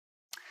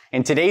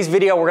In today's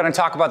video, we're going to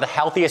talk about the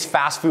healthiest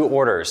fast food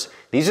orders.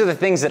 These are the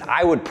things that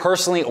I would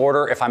personally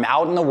order if I'm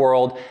out in the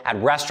world at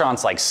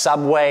restaurants like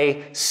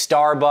Subway,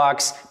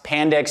 Starbucks,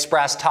 Panda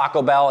Express,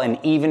 Taco Bell, and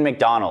even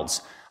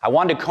McDonald's. I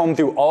wanted to comb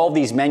through all of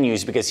these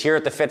menus because here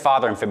at the Fit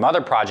Father and Fit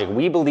Mother Project,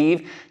 we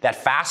believe that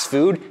fast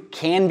food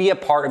can be a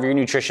part of your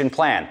nutrition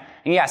plan.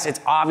 And yes, it's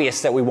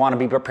obvious that we want to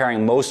be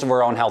preparing most of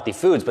our own healthy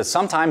foods, but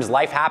sometimes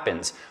life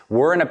happens.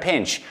 We're in a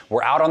pinch.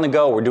 We're out on the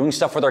go. We're doing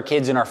stuff with our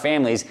kids and our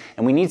families,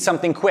 and we need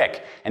something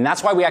quick. And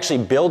that's why we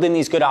actually build in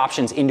these good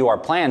options into our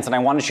plans. And I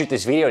want to shoot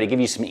this video to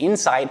give you some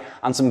insight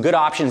on some good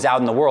options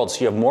out in the world so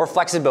you have more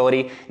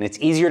flexibility and it's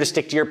easier to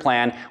stick to your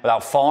plan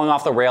without falling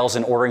off the rails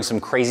and ordering some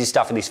crazy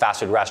stuff at these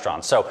fast food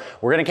restaurants. So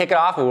we're going to kick it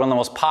off with one of the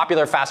most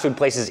popular fast food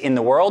places in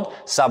the world,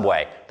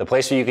 Subway, the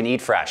place where you can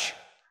eat fresh.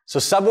 So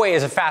Subway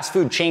is a fast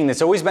food chain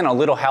that's always been a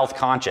little health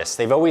conscious.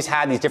 They've always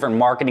had these different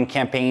marketing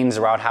campaigns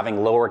around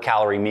having lower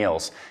calorie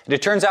meals. And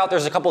it turns out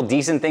there's a couple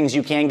decent things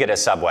you can get at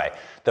Subway.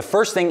 The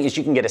first thing is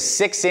you can get a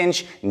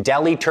 6-inch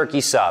deli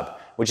turkey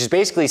sub, which is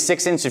basically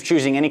 6 inches of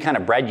choosing any kind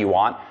of bread you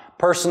want.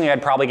 Personally,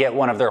 I'd probably get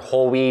one of their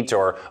whole wheat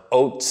or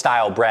oat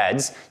style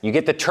breads. You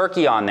get the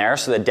turkey on there,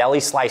 so the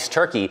deli sliced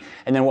turkey,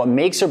 and then what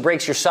makes or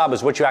breaks your sub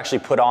is what you actually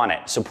put on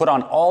it. So put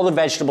on all the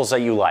vegetables that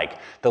you like.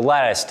 The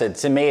lettuce, the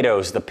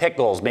tomatoes, the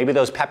pickles, maybe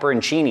those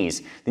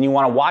pepperoncinis. Then you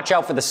want to watch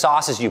out for the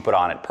sauces you put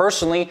on it.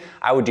 Personally,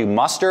 I would do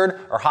mustard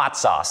or hot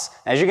sauce.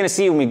 As you're going to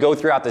see when we go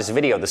throughout this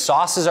video, the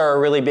sauces are a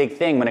really big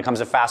thing when it comes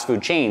to fast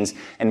food chains,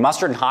 and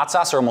mustard and hot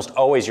sauce are almost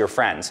always your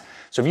friends.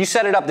 So if you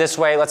set it up this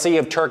way, let's say you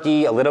have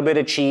turkey, a little bit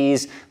of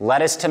cheese,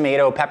 lettuce,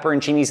 tomato,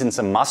 pepperoncinis, and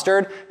some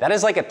mustard, that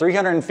is like a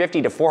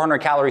 350 to 400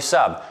 calorie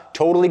sub.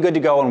 Totally good to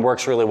go and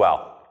works really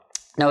well.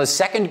 Now, the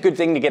second good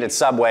thing to get at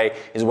Subway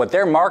is what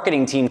their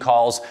marketing team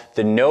calls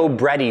the no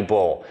bready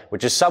bowl,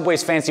 which is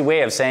Subway's fancy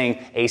way of saying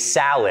a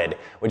salad,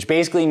 which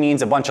basically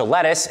means a bunch of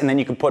lettuce and then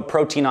you can put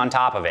protein on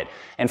top of it.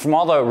 And from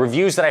all the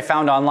reviews that I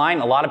found online,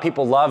 a lot of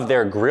people love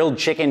their grilled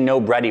chicken no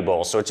bready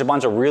bowl. So it's a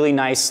bunch of really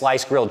nice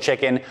sliced grilled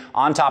chicken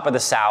on top of the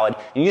salad.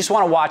 And you just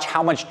want to watch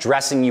how much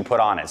dressing you put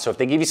on it. So if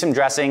they give you some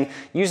dressing,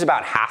 use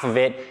about half of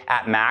it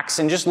at max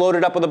and just load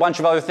it up with a bunch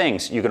of other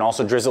things. You can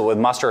also drizzle it with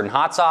mustard and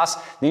hot sauce.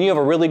 Then you have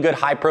a really good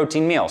high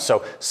protein meal.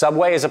 So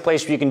Subway is a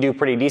place where you can do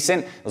pretty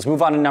decent. Let's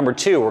move on to number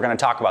 2. We're going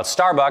to talk about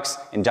Starbucks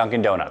and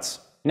Dunkin' Donuts.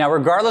 Now,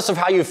 regardless of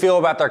how you feel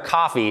about their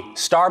coffee,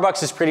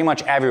 Starbucks is pretty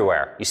much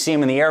everywhere. You see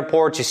them in the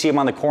airports, you see them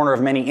on the corner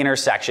of many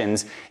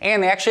intersections,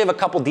 and they actually have a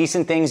couple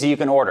decent things that you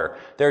can order.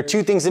 There are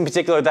 2 things in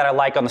particular that I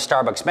like on the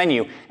Starbucks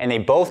menu, and they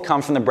both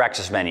come from the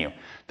breakfast menu.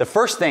 The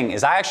first thing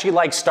is I actually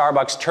like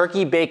Starbucks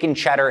turkey, bacon,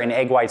 cheddar, and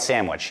egg white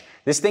sandwich.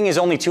 This thing is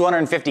only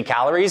 250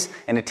 calories,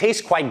 and it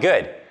tastes quite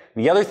good.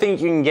 The other thing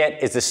you can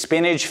get is the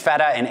spinach,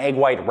 feta, and egg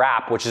white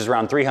wrap, which is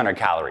around 300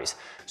 calories.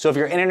 So if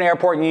you're in an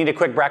airport and you need a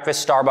quick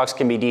breakfast, Starbucks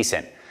can be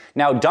decent.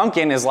 Now,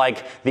 Dunkin' is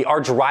like the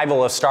arch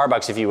rival of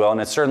Starbucks, if you will,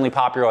 and it's certainly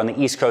popular on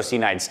the East Coast of the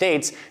United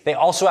States. They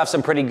also have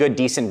some pretty good,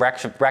 decent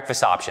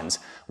breakfast options.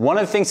 One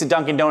of the things that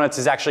Dunkin' Donuts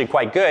is actually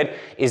quite good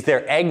is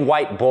their egg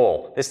white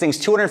bowl. This thing's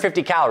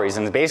 250 calories,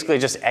 and it's basically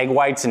just egg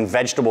whites and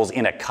vegetables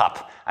in a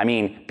cup. I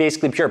mean,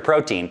 basically pure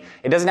protein.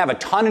 It doesn't have a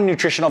ton of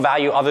nutritional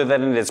value other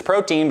than it's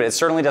protein, but it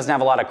certainly doesn't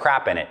have a lot of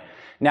crap in it.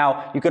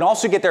 Now, you can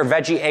also get their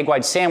veggie egg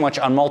white sandwich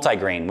on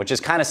multigrain, which is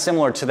kind of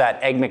similar to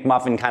that Egg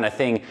McMuffin kind of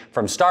thing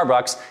from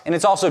Starbucks, and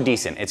it's also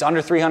decent. It's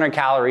under 300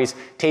 calories,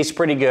 tastes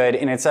pretty good,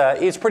 and it's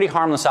a pretty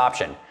harmless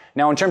option.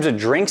 Now, in terms of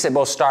drinks at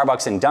both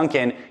Starbucks and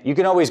Dunkin', you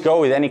can always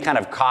go with any kind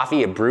of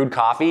coffee, a brewed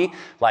coffee,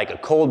 like a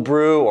cold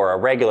brew or a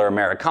regular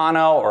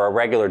Americano or a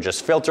regular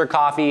just filter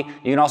coffee.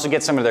 You can also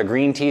get some of their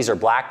green teas or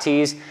black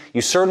teas. You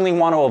certainly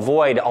want to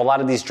avoid a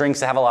lot of these drinks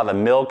that have a lot of the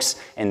milks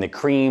and the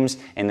creams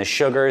and the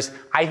sugars.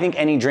 I think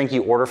any drink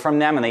you order from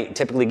them, and they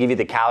typically give you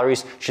the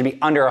calories, should be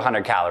under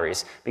 100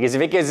 calories. Because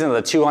if it gets into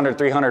the 200,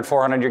 300,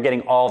 400, you're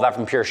getting all of that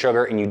from pure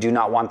sugar and you do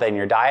not want that in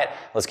your diet.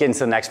 Let's get into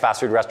the next fast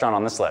food restaurant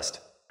on this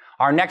list.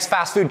 Our next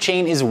fast food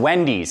chain is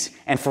Wendy's,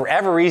 and for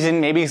whatever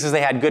reason, maybe because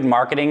they had good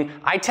marketing,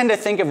 I tend to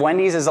think of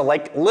Wendy's as a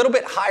little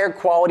bit higher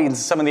quality than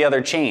some of the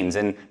other chains,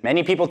 and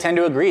many people tend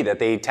to agree that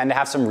they tend to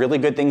have some really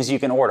good things you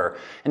can order.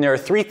 And there are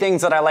 3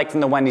 things that I like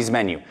from the Wendy's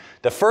menu.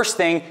 The first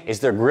thing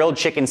is their grilled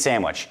chicken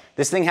sandwich.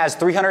 This thing has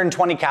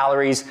 320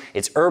 calories.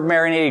 It's herb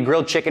marinated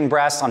grilled chicken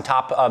breasts on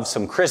top of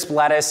some crisp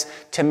lettuce,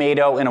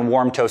 tomato, and a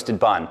warm toasted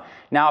bun.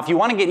 Now, if you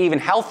want to get even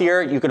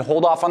healthier, you can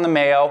hold off on the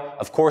mayo,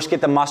 of course get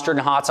the mustard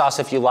and hot sauce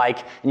if you like,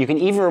 and you can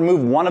even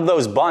remove one of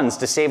those buns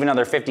to save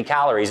another 50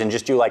 calories and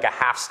just do like a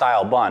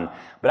half-style bun.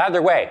 But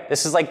either way,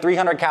 this is like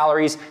 300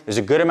 calories, there's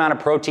a good amount of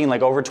protein,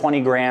 like over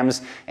 20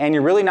 grams, and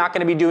you're really not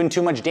going to be doing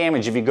too much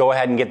damage if you go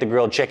ahead and get the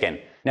grilled chicken.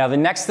 Now, the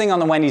next thing on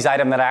the Wendy's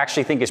item that I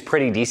actually think is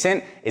pretty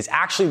decent is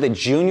actually the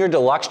Junior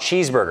Deluxe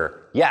Cheeseburger.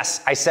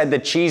 Yes, I said the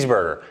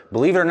cheeseburger.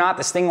 Believe it or not,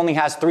 this thing only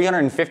has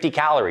 350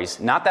 calories,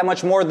 not that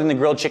much more than the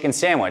grilled chicken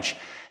sandwich.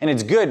 And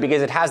it's good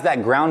because it has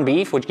that ground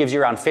beef, which gives you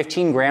around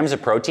 15 grams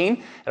of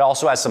protein. It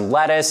also has some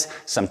lettuce,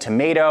 some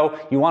tomato.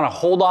 You want to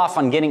hold off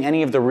on getting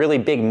any of the really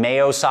big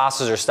mayo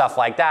sauces or stuff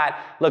like that.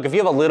 Look, if you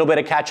have a little bit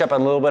of ketchup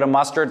and a little bit of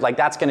mustard, like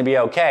that's going to be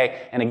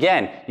okay. And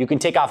again, you can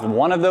take off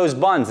one of those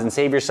buns and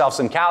save yourself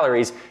some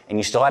calories, and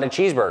you still had a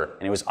cheeseburger,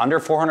 and it was under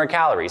 400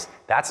 calories.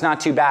 That's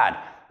not too bad.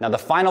 Now, the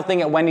final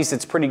thing at Wendy's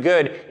that's pretty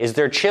good is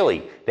their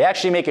chili. They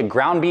actually make a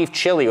ground beef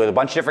chili with a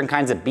bunch of different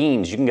kinds of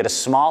beans. You can get a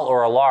small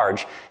or a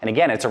large. And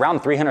again, it's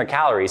around 300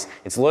 calories.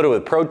 It's loaded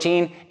with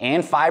protein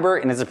and fiber,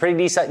 and it's a pretty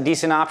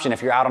decent option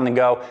if you're out on the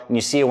go and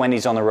you see a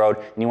Wendy's on the road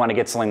and you want to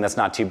get something that's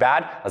not too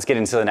bad. Let's get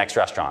into the next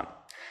restaurant.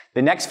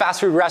 The next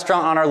fast food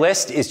restaurant on our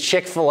list is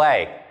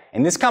Chick-fil-A.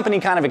 And this company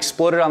kind of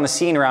exploded on the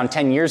scene around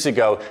 10 years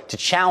ago to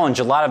challenge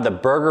a lot of the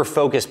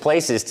burger-focused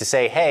places to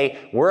say,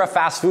 hey, we're a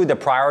fast food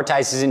that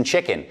prioritizes in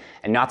chicken.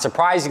 And not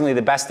surprisingly,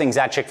 the best things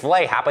at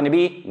Chick-fil-A happen to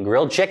be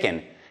grilled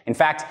chicken. In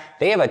fact,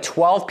 they have a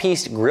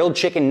 12-piece grilled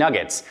chicken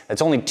nuggets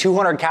that's only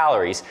 200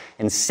 calories,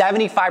 and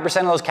 75%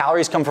 of those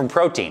calories come from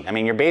protein. I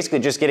mean, you're basically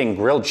just getting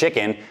grilled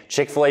chicken.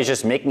 Chick-fil-A is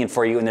just making it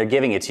for you, and they're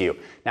giving it to you.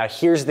 Now,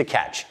 here's the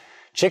catch.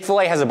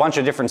 Chick-fil-A has a bunch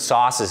of different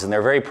sauces, and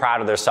they're very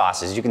proud of their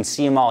sauces. You can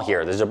see them all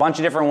here. There's a bunch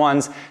of different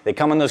ones. They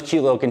come in those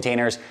cute little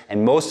containers,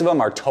 and most of them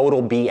are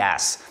total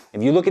BS.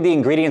 If you look at the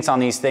ingredients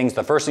on these things,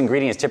 the first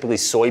ingredient is typically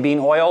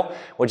soybean oil,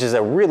 which is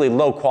a really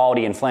low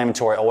quality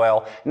inflammatory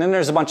oil. And then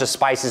there's a bunch of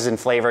spices and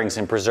flavorings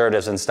and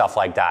preservatives and stuff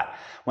like that.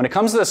 When it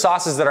comes to the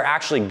sauces that are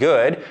actually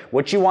good,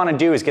 what you want to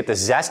do is get the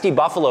zesty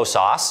buffalo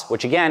sauce,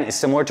 which again is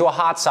similar to a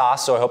hot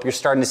sauce, so I hope you're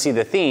starting to see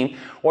the theme,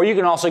 or you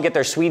can also get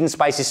their sweet and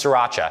spicy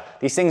sriracha.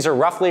 These things are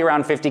roughly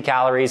around 50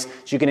 calories, so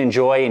you can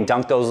enjoy and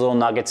dunk those little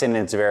nuggets in,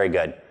 and it's very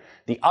good.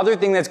 The other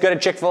thing that's good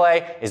at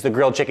Chick-fil-A is the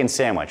grilled chicken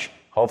sandwich.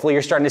 Hopefully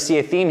you're starting to see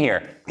a theme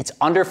here. It's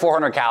under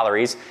 400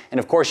 calories, and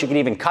of course you can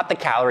even cut the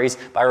calories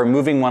by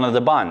removing one of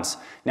the buns.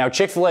 Now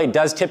Chick-fil-A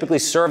does typically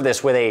serve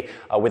this with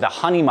a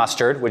honey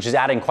mustard, which is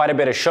adding quite a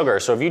bit of sugar.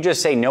 So if you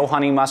just say no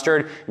honey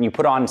mustard and you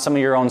put on some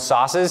of your own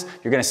sauces,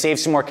 you're gonna save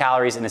some more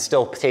calories and it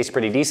still tastes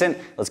pretty decent.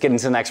 Let's get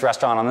into the next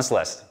restaurant on this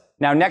list.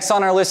 Now, next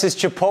on our list is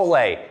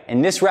Chipotle,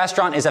 and this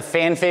restaurant is a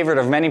fan favorite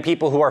of many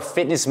people who are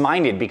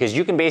fitness-minded because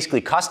you can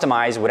basically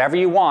customize whatever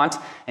you want,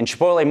 and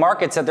Chipotle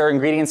markets that their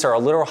ingredients are a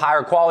little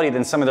higher quality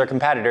than some of their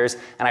competitors,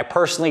 and I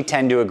personally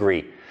tend to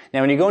agree.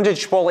 Now, when you go into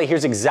Chipotle,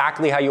 here's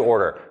exactly how you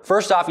order.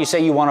 First off, you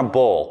say you want a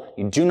bowl.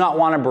 You do not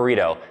want a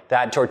burrito.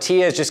 That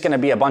tortilla is just gonna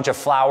be a bunch of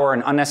flour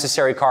and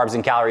unnecessary carbs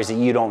and calories that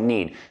you don't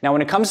need. Now,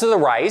 when it comes to the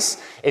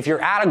rice, if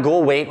you're at a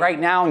goal weight right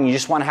now and you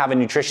just wanna have a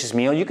nutritious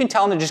meal, you can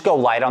tell them to just go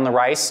light on the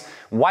rice.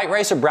 White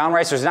rice or brown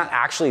rice, there's not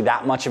actually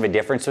that much of a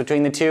difference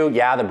between the two.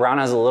 Yeah, the brown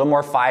has a little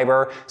more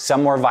fiber,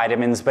 some more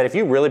vitamins, but if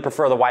you really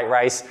prefer the white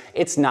rice,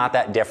 it's not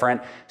that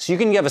different. So you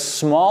can give a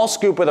small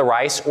scoop of the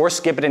rice or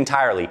skip it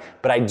entirely,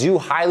 but I do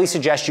highly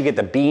suggest you get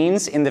the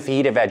beans and the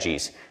fajita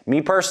veggies.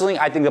 Me personally,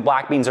 I think the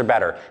black beans are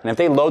better. And if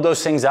they load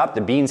those things up,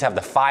 the beans have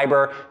the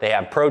fiber, they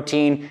have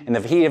protein, and the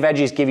fajita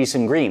veggies give you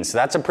some greens. So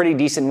that's a pretty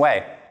decent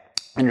way.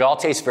 And it all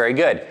tastes very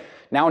good.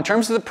 Now, in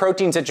terms of the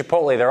proteins at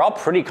Chipotle, they're all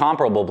pretty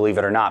comparable, believe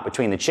it or not,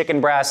 between the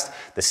chicken breast,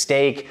 the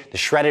steak, the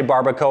shredded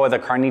barbacoa, the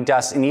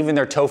carnitas, and even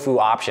their tofu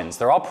options.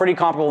 They're all pretty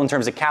comparable in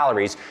terms of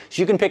calories,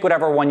 so you can pick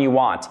whatever one you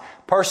want.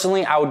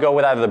 Personally, I would go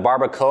with either the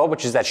barbacoa,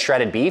 which is that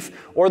shredded beef,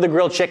 or the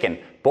grilled chicken.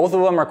 Both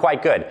of them are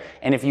quite good.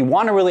 And if you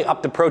want to really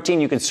up the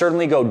protein, you can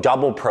certainly go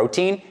double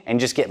protein and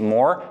just get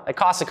more. It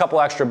costs a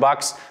couple extra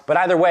bucks, but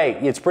either way,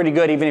 it's pretty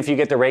good even if you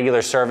get the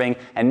regular serving.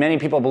 And many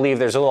people believe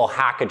there's a little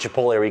hack at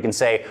Chipotle where you can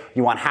say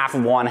you want half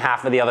of one,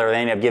 half of the other, and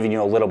they end up giving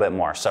you a little bit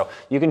more. So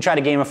you can try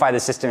to gamify the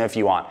system if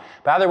you want.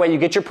 But either way, you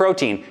get your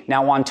protein.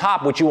 Now on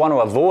top, what you want to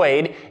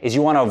avoid is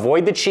you want to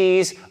avoid the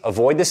cheese,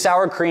 avoid the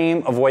sour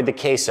cream, avoid the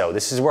queso.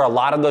 This is where a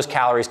lot of those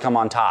calories come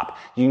on top.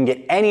 You can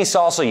get any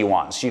salsa you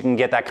want. So you can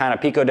get that kind of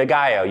pico de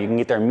gallo. You can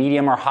get their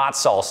medium or hot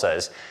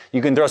salsas.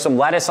 You can throw some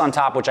lettuce on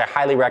top, which I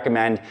highly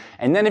recommend.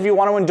 And then if you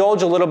want to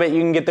indulge a little bit, you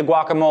can get the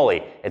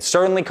guacamole. It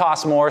certainly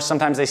costs more.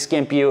 Sometimes they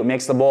skimp you. It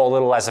makes the bowl a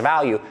little less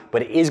value,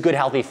 but it is good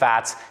healthy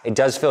fats. It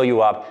does fill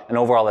you up, and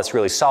overall that's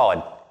really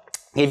solid.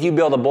 If you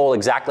build a bowl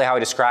exactly how I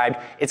described,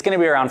 it's going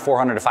to be around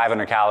 400 to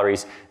 500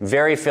 calories.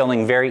 Very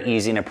filling, very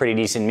easy, and a pretty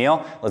decent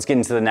meal. Let's get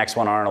into the next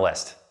one on our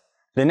list.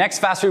 The next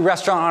fast food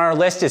restaurant on our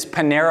list is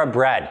Panera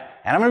Bread.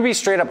 And I'm going to be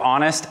straight up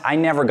honest, I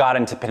never got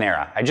into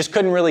Panera. I just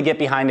couldn't really get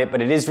behind it,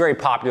 but it is very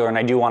popular and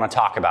I do want to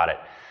talk about it.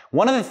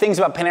 One of the things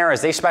about Panera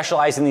is they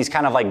specialize in these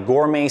kind of like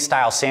gourmet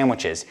style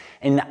sandwiches.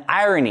 And the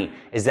irony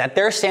is that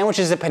their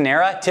sandwiches at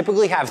Panera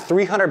typically have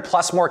 300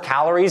 plus more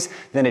calories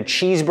than a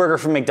cheeseburger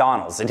from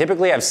McDonald's. They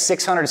typically have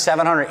 600,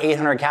 700,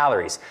 800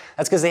 calories.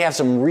 That's because they have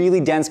some really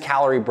dense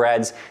calorie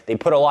breads. They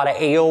put a lot of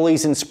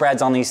aiolis and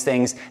spreads on these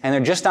things, and they're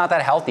just not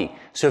that healthy.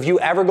 So if you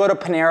ever go to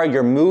Panera,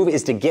 your move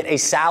is to get a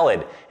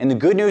salad. And the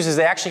good news is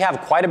they actually have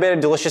quite a bit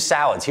of delicious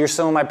salads. Here's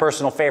some of my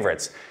personal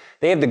favorites.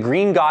 They have the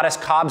Green Goddess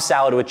Cobb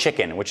salad with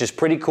chicken, which is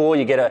pretty cool.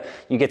 You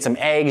get some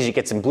eggs, you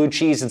get some blue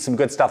cheese and some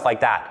good stuff like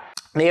that.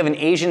 They have an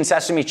Asian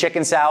sesame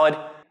chicken salad,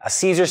 a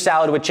Caesar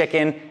salad with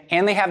chicken,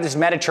 and they have this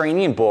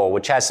Mediterranean bowl,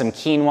 which has some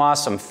quinoa,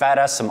 some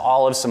feta, some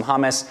olives, some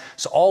hummus.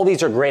 So all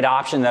these are great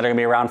options that are gonna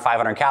be around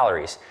 500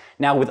 calories.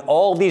 Now, with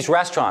all of these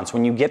restaurants,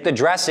 when you get the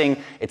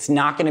dressing, it's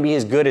not gonna be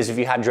as good as if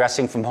you had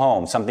dressing from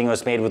home, something that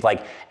was made with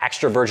like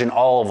extra virgin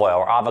olive oil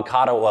or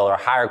avocado oil or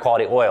higher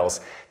quality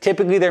oils.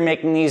 Typically, they're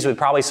making these with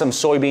probably some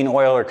soybean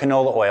oil or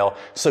canola oil.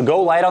 So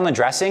go light on the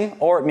dressing,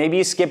 or maybe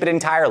you skip it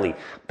entirely.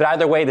 But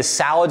either way, the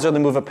salads are the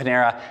move at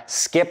Panera.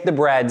 Skip the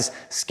breads,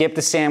 skip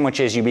the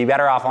sandwiches. You'd be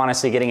better off,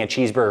 honestly, getting a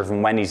cheeseburger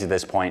from Wendy's at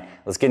this point.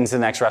 Let's get into the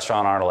next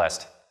restaurant on our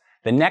list.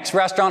 The next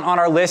restaurant on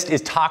our list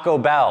is Taco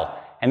Bell.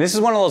 And this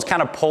is one of those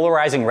kind of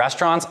polarizing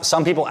restaurants.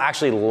 Some people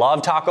actually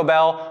love Taco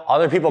Bell.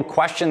 Other people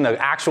question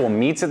the actual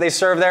meats that they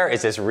serve there.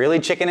 Is this really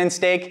chicken and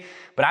steak?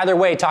 But either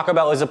way, Taco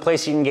Bell is a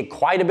place you can get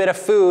quite a bit of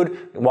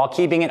food while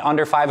keeping it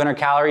under 500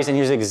 calories. And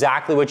here's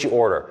exactly what you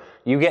order.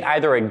 You get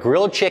either a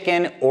grilled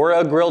chicken or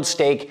a grilled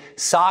steak,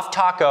 soft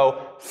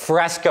taco,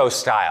 fresco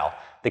style.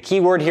 The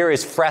key word here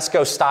is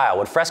fresco style.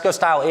 What fresco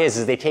style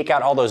is they take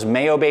out all those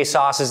mayo-based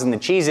sauces and the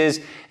cheeses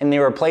and they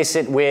replace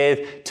it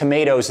with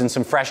tomatoes and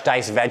some fresh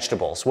diced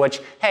vegetables, which,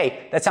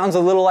 hey, that sounds a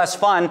little less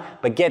fun,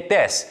 but get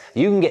this.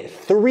 You can get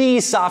 3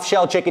 soft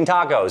shell chicken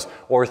tacos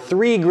or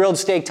 3 grilled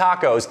steak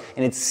tacos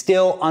and it's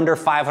still under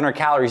 500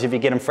 calories if you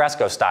get them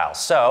fresco style.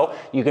 So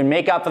you can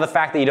make up for the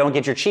fact that you don't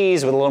get your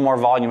cheese with a little more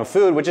volume of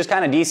food, which is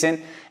kind of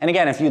decent. And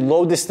again, if you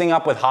load this thing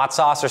up with hot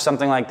sauce or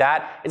something like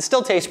that, it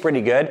still tastes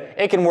pretty good.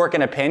 It can work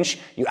in a pinch.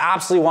 You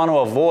absolutely want to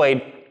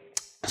avoid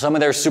some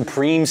of their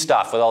supreme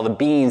stuff with all the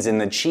beans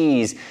and the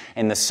cheese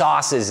and the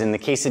sauces and the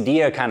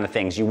quesadilla kind of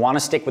things. You want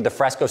to stick with the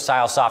fresco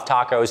style soft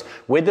tacos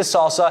with the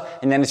salsa,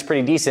 and then it's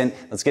pretty decent.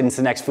 Let's get into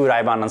the next food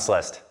item on this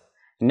list.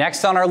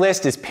 Next on our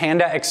list is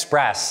Panda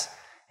Express.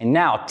 And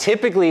now,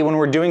 typically when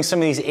we're doing some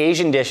of these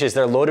Asian dishes,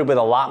 they're loaded with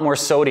a lot more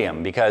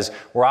sodium because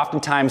we're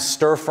oftentimes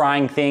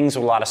stir-frying things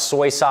with a lot of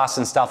soy sauce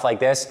and stuff like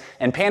this.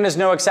 And Panda's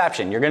no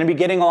exception. You're gonna be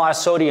getting a lot of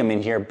sodium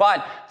in here,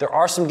 but there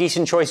are some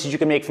decent choices you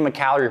can make from a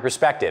calorie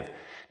perspective.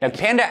 Now,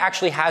 Panda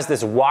actually has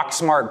this Walk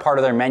Smart part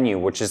of their menu,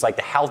 which is like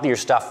the healthier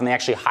stuff, and they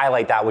actually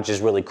highlight that, which is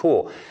really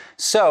cool.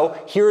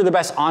 So here are the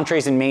best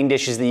entrees and main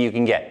dishes that you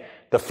can get.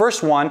 The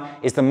first one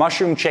is the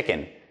mushroom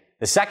chicken.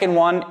 The second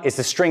one is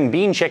the string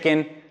bean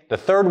chicken. The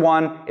third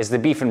one is the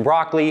beef and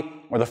broccoli,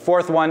 or the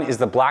fourth one is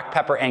the black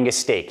pepper Angus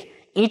steak.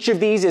 Each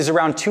of these is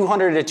around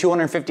 200 to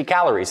 250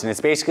 calories, and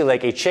it's basically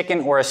like a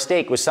chicken or a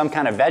steak with some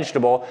kind of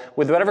vegetable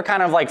with whatever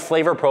kind of like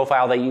flavor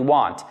profile that you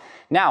want.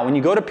 Now, when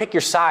you go to pick your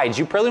sides,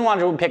 you probably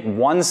want to pick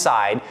one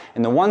side,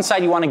 and the one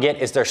side you want to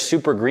get is their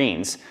super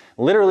greens.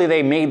 Literally,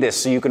 they made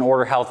this so you can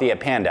order healthy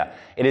at Panda.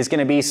 It is going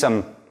to be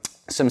some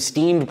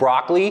steamed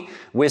broccoli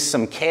with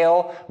some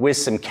kale, with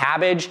some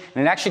cabbage,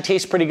 and it actually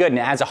tastes pretty good and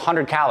it adds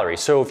 100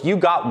 calories. So if you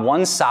got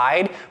one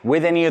side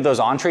with any of those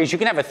entrees, you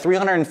can have a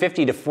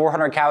 350 to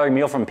 400 calorie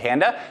meal from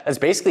Panda that's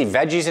basically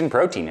veggies and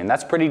protein, and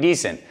that's pretty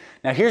decent.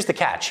 Now here's the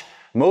catch.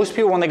 Most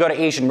people, when they go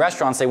to Asian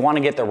restaurants, they want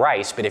to get the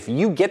rice, but if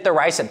you get the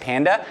rice at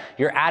Panda,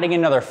 you're adding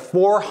another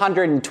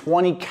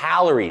 420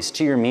 calories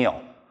to your meal.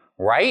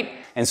 Right?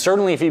 And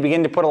certainly if you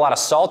begin to put a lot of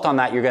salt on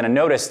that, you're going to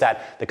notice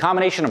that the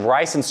combination of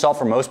rice and salt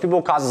for most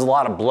people causes a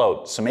lot of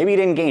bloat. So maybe you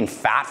didn't gain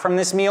fat from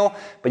this meal,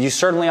 but you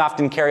certainly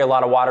often carry a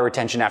lot of water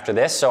retention after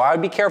this. So I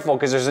would be careful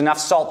because there's enough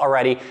salt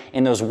already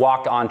in those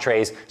wok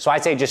entrees. So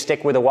I'd say just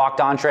stick with a wok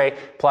entree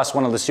plus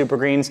one of the super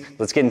greens.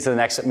 Let's get into the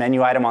next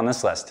menu item on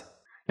this list.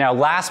 Now,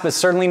 last but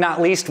certainly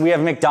not least, we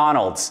have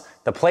McDonald's,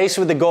 the place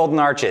with the golden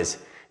arches.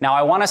 Now,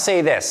 I want to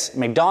say this,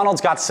 McDonald's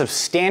got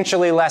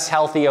substantially less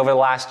healthy over the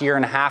last year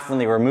and a half when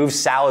they removed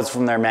salads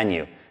from their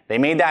menu. They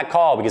made that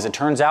call because it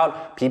turns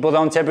out people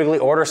don't typically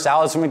order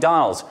salads from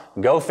McDonald's.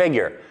 Go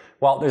figure.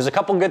 Well, there's a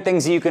couple good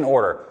things that you can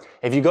order.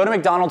 If you go to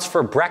McDonald's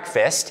for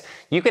breakfast,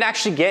 you can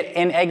actually get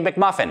an Egg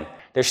McMuffin.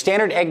 Their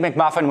standard Egg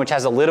McMuffin, which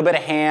has a little bit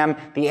of ham,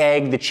 the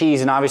egg, the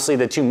cheese, and obviously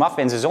the 2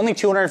 muffins, is only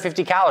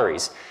 250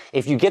 calories.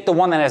 If you get the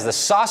one that has the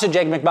sausage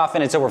Egg McMuffin,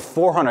 it's over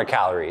 400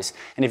 calories.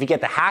 And if you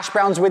get the hash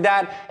browns with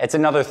that, it's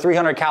another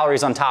 300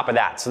 calories on top of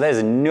that. So that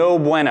is no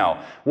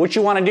bueno. What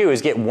you want to do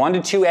is get 1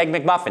 to 2 Egg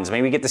McMuffins.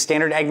 Maybe get the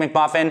standard Egg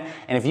McMuffin,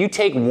 and if you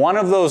take one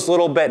of those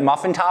little bit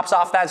muffin tops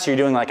off that, so you're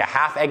doing like a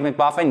half Egg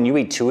McMuffin, and you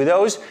eat 2 of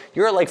those,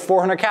 you're at like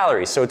 400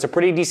 calories. So it's a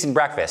pretty decent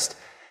breakfast.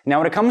 Now,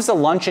 when it comes to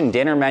lunch and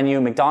dinner menu,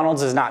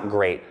 McDonald's is not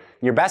great.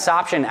 Your best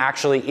option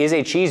actually is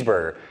a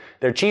cheeseburger.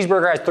 Their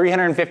cheeseburger has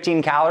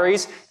 315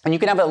 calories, and you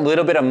can have a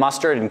little bit of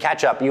mustard and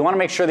ketchup. You want to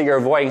make sure that you're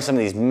avoiding some of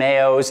these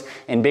mayos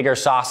and bigger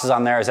sauces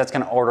on there, as that's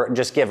going to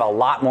just give a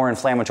lot more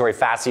inflammatory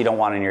fats that you don't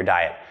want in your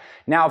diet.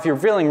 Now, if you're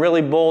feeling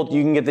really bold,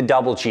 you can get the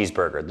double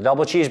cheeseburger. The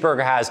double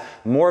cheeseburger has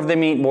more of the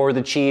meat, more of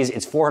the cheese.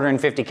 It's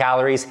 450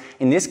 calories.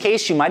 In this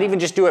case, you might even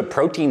just do it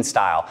protein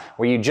style,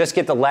 where you just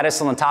get the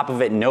lettuce on the top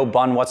of it, no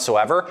bun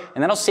whatsoever,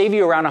 and that'll save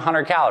you around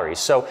 100 calories.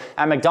 So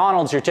at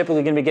McDonald's, you're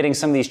typically going to be getting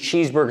some of these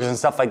cheeseburgers and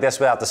stuff like this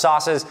without the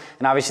sauces,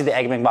 and obviously the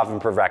Egg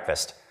McMuffin for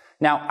breakfast.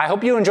 Now, I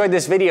hope you enjoyed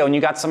this video and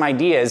you got some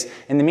ideas,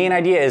 and the main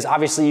idea is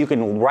obviously you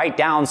can write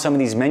down some of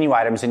these menu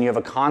items and you have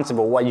a concept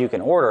of what you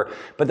can order,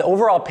 but the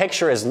overall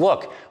picture is,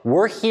 look,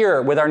 we're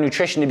here with our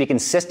nutrition to be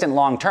consistent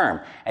long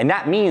term, and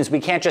that means we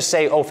can't just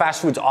say, oh,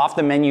 fast food's off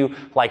the menu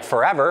like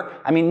forever.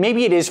 I mean,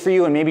 maybe it is for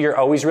you and maybe you're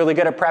always really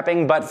good at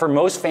prepping, but for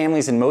most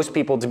families and most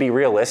people, to be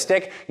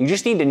realistic, you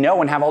just need to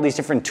know and have all these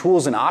different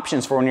tools and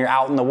options for when you're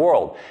out in the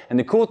world. And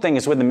the cool thing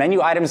is with the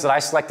menu items that I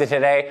selected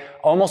today,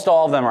 almost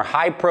all of them are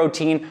high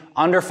protein,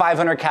 under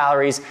 500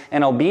 calories,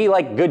 and it'll be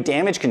like good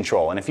damage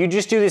control. And if you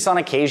just do this on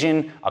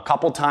occasion, a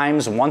couple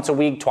times, once a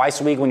week, twice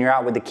a week when you're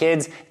out with the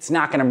kids, it's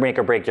not gonna make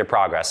or break your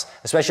progress,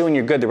 especially when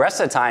you're good the rest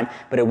of the time,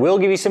 but it will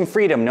give you some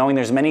freedom knowing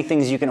there's many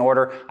things you can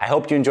order. I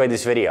hope you enjoyed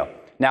this video.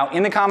 Now,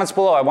 in the comments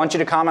below, I want you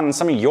to comment on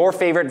some of your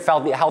favorite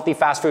healthy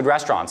fast food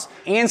restaurants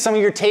and some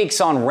of your takes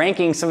on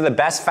ranking some of the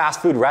best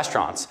fast food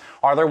restaurants.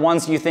 Are there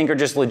ones you think are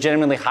just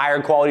legitimately higher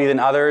quality than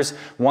others?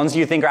 Ones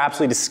you think are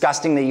absolutely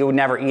disgusting that you would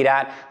never eat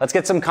at? Let's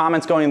get some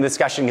comments going in the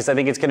discussion because I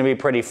think it's going to be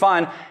pretty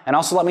fun. And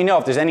also let me know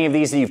if there's any of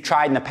these that you've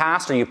tried in the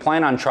past or you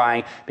plan on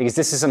trying, because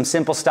this is some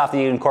simple stuff that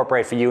you can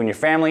incorporate for you and your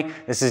family.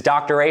 This is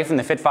Dr. A from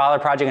the Fit Father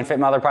Project and Fit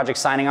Mother Project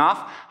signing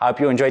off. I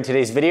hope you enjoyed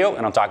today's video,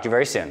 and I'll talk to you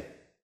very soon.